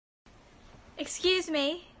Excuse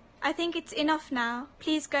me, I think it's enough now.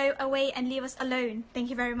 Please go away and leave us alone.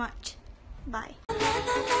 Thank you very much. Bye.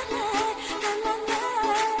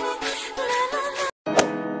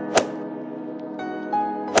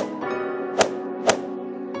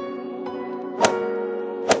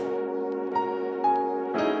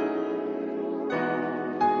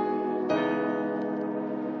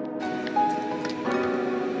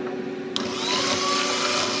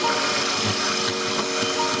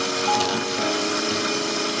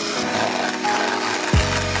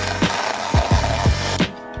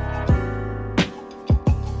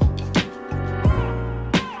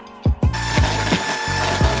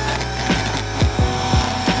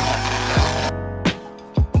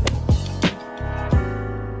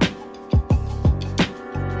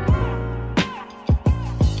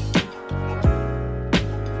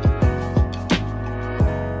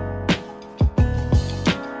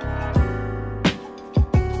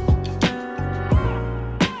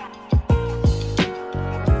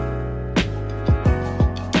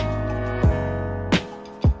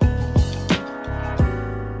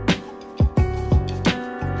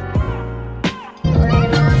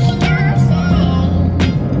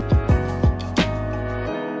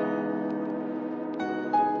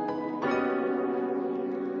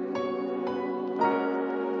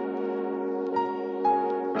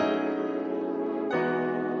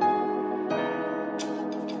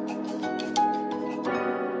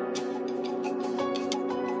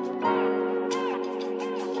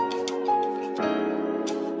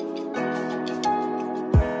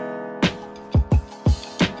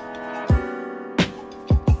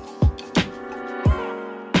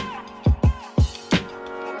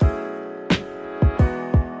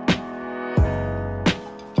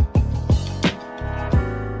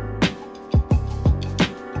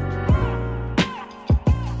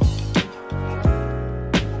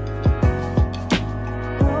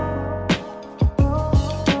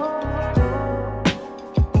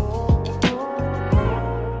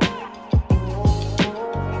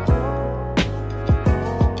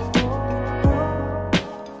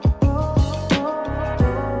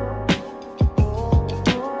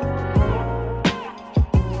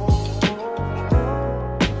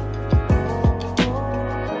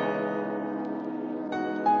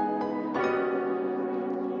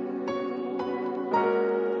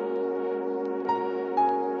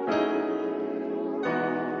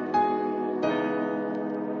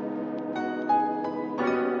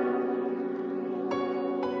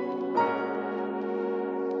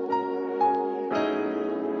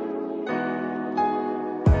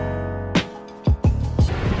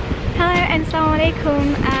 And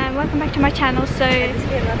assalamualaikum and welcome back to my channel. So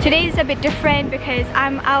today is a bit different because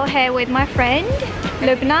I'm out here with my friend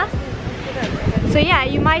Lubna. So yeah,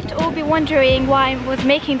 you might all be wondering why I was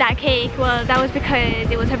making that cake. Well, that was because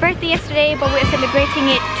it was her birthday yesterday, but we're celebrating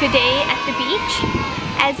it today at the beach.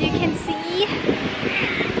 As you can see,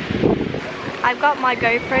 I've got my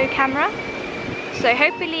GoPro camera, so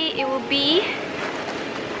hopefully it will be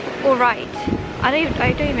alright. I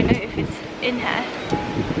don't even know if it's in here.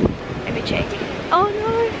 Let me check. Oh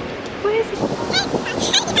no! Where is it?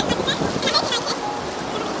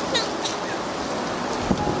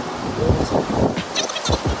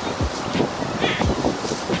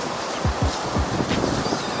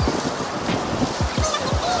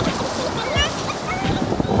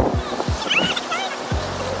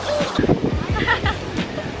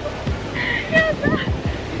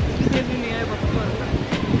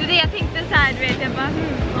 Så det jag tänkte så här, du vet, jag bara gud.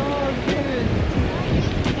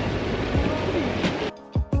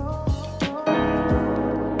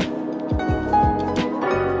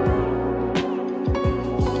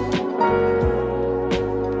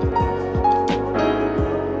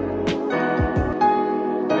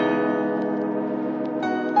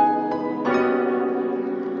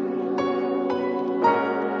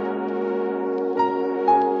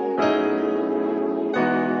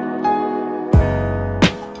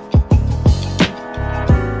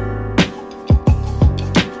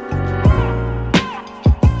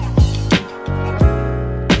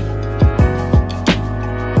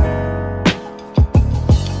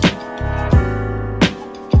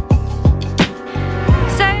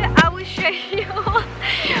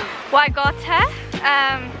 What I got her.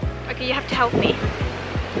 Okay, you have to help me,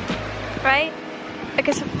 right?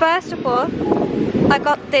 Okay, so first of all, I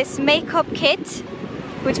got this makeup kit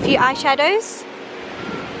with a few eyeshadows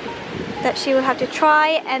that she will have to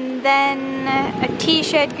try, and then a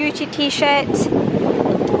t-shirt, Gucci t-shirt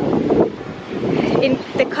in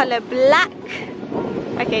the color black.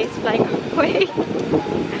 Okay, it's flying away.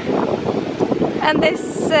 And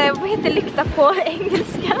this, vad heter lykta på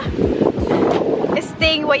engelska?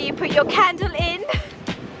 where you put your candle in.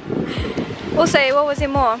 Also, what was it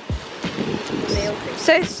more?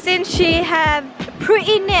 So since she have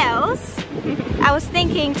pretty nails, I was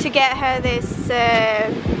thinking to get her this,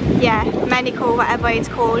 yeah, manicure, whatever it's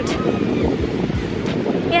called.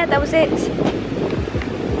 Yeah, that was it.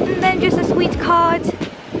 And then just a sweet card.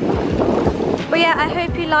 But yeah, I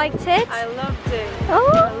hope you liked it. I loved it.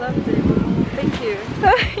 Oh, I loved it. Thank you.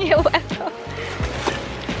 You're welcome.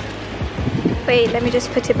 Wait, let me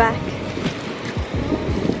just put it back.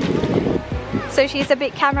 So she's a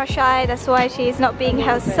bit camera shy, that's why she's not being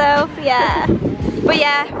herself. Yeah. But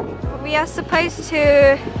yeah, we are supposed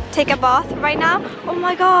to take a bath right now. Oh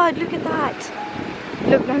my god, look at that.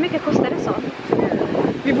 Look, hur mycket kostar det så?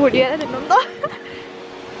 Vi borde göra det någon dag.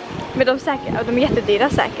 Men de är jättedyra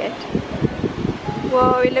säkert.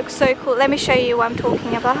 Whoa, it looks so cool. Let me show you what I'm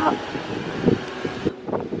talking about.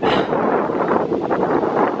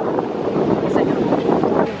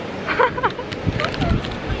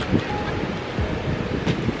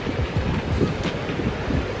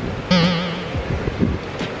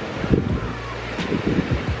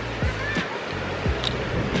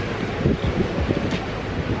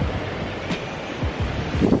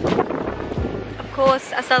 Of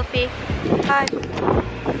course, a selfie. Hi.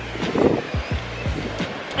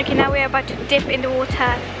 Okay, now we're about to dip in the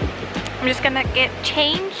water. I'm just gonna get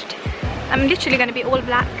changed. I'm literally gonna be all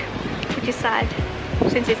black, which is sad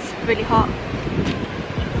since it's really hot.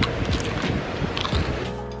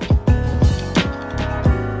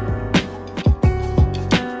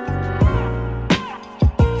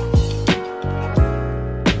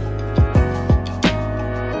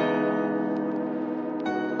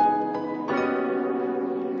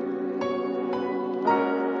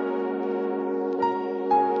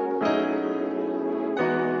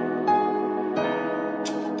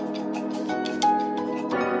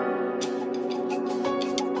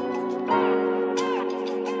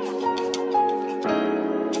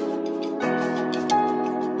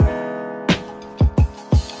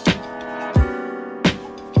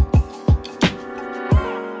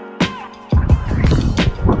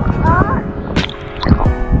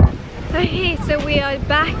 So we are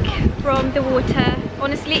back from the water.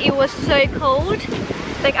 Honestly, it was so cold.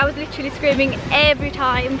 Like, I was literally screaming every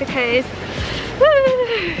time because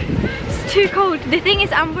it's too cold. The thing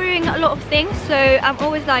is, I'm wearing a lot of things, so I'm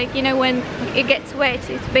always like, you know, when it gets wet,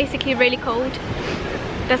 it's basically really cold.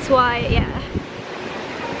 That's why, yeah.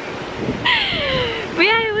 But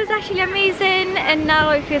yeah, it was actually amazing, and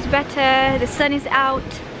now it feels better. The sun is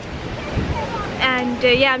out. And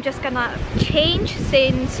yeah, I'm just gonna change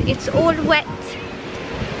since it's all wet,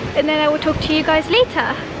 and then I will talk to you guys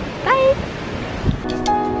later. Bye.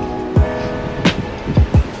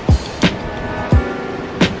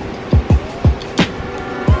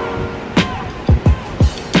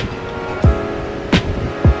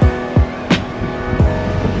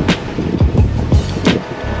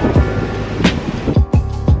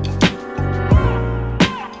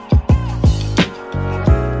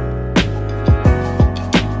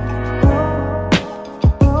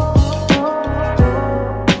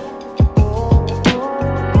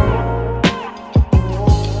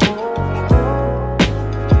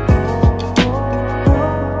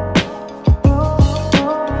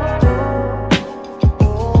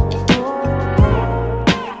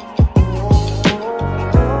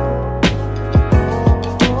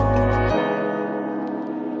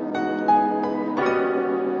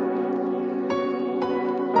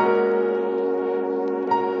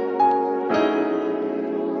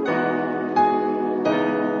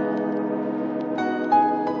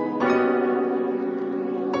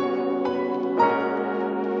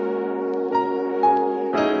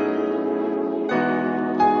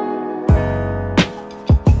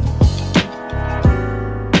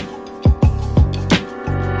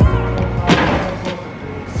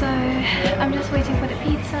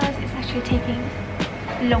 Taking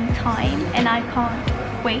a long time and I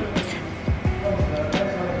can't wait,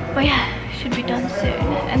 but yeah, should be done soon,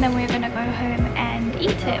 and then we're gonna go home and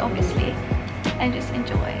eat it, obviously, and just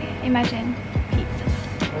enjoy. Imagine pizza.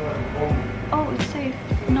 Oh, it's so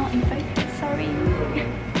not in focus, sorry.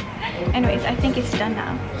 Anyways, I think it's done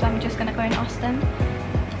now, so I'm just gonna go and ask them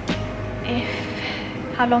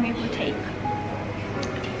how long it will take.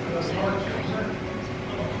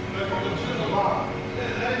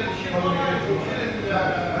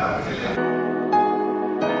 So